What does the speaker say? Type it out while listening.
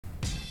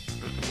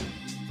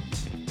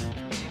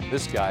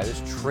This guy,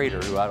 this traitor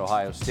who out of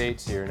Ohio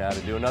State's here now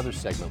to do another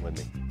segment with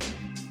me.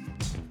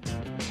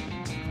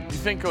 You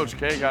think Coach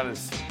K got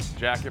his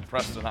jacket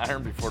pressed and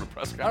ironed before the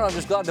press conference? I don't know, I'm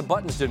just glad the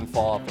buttons didn't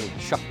fall off when he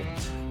chucked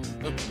it.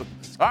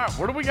 All right,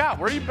 what do we got?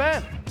 Where you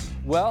been?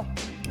 Well,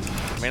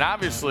 I mean,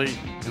 obviously,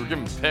 you were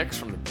giving pics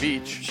from the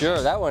beach.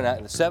 Sure, that one,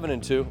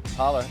 7-2,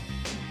 holler.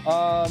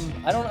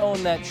 I don't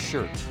own that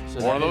shirt.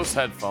 So One of those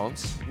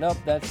headphones. Nope,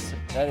 is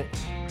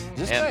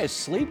this guy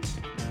asleep?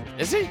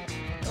 Is he?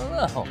 I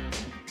don't know.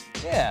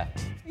 Yeah.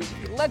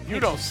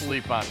 You don't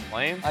sleep on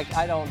planes.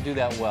 I don't do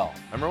that well.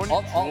 Remember when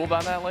you drooled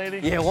on that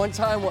lady? Yeah, one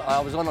time I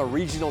was on a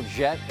regional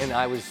jet, and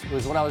it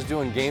was when I was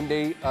doing game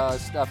day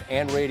stuff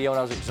and radio, and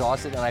I was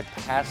exhausted, and I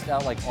passed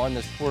out like on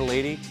this poor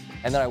lady,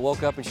 and then I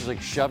woke up and she's like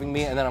shoving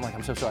me, and then I'm like,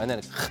 I'm so sorry, and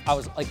then I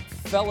was like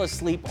fell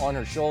asleep on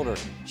her shoulder.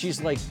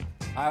 She's like,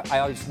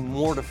 I was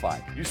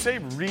mortified. You say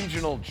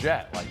regional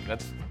jet, like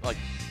that's like.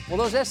 Well,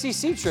 those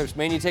SEC trips,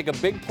 man, you take a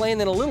big plane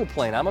then a little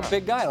plane. I'm a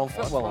big guy, I don't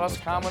fit well on us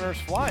commoners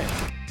flying.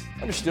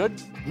 Understood.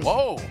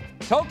 Whoa.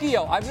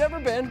 Tokyo, I've never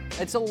been.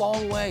 It's a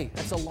long way.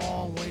 That's a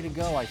long way to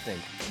go, I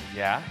think.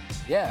 Yeah?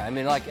 Yeah, I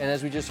mean, like, and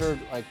as we just heard,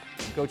 like,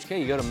 Coach K,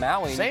 you go to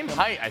Maui. Same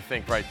height, I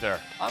think, right there.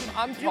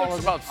 I'm He tall.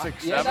 looks about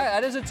 6'7". Yeah,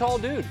 that is a tall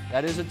dude.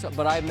 That is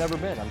but I've never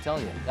been, I'm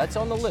telling you. That's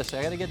on the list.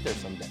 I got to get there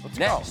someday. Let's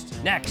go.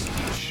 Next.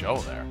 Good show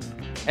there.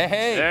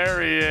 Hey.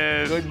 There he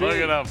is. Could be. Look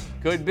at him.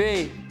 Could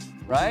be.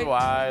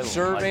 Right?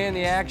 Surveying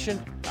the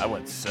action. I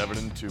went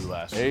 7-2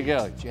 last There you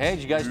go. Hey,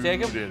 did you guys take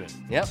him? Did it.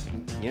 Yep.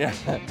 You know,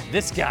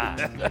 this guy,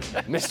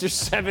 Mr.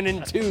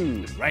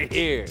 7-2, right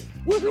here.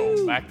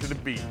 Woohoo! Back to the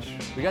beach.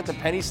 We got the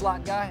penny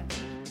slot guy.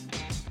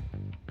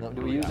 No,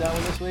 do we use that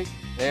one this week?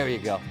 There you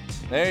go.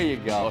 There you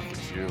go. Look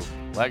at you.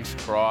 Legs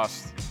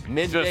crossed.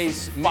 Midday,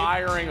 just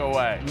firing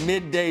away.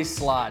 Midday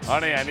slots.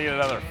 Honey, I need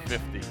another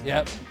 50.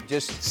 Yep.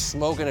 Just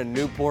smoking a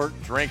Newport.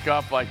 Drink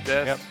up like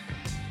this. Yep.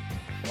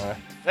 All right.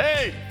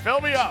 Hey,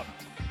 fill me up.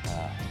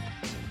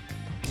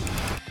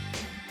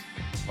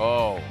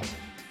 Oh.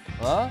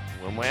 Huh?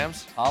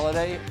 Wham-whams?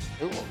 Holiday.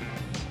 Ooh.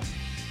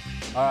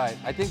 All right.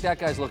 I think that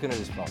guy's looking at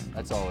his phone.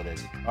 That's all it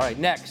is. All right.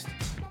 Next.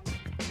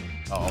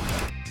 Oh,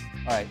 okay.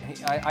 All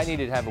right. I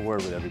needed to have a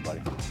word with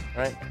everybody.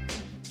 All right.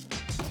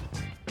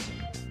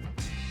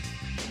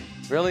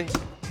 Really?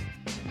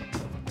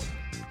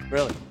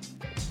 Really?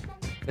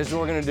 This is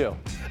what we're going to do.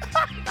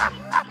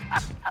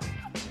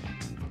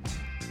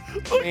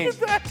 Look at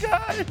that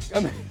guy. I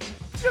mean,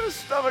 he's got a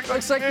stomach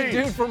looks like the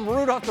dude from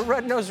Rudolph the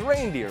Red-Nosed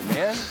Reindeer,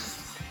 man.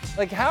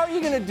 Like, how are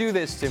you going to do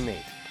this to me?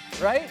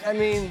 Right? I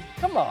mean,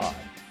 come on.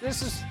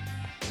 This is...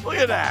 Look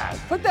at that.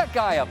 Put that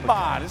guy up. Come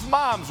on. His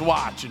mom's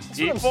watching, That's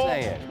people. what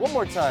I'm saying. One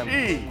more time.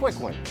 Jeez. Quick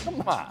one.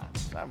 Come on.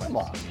 Come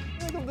on.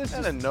 This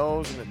And is a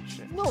nose and a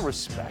chin. a little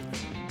respect.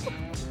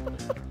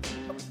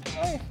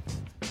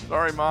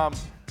 Sorry, Mom.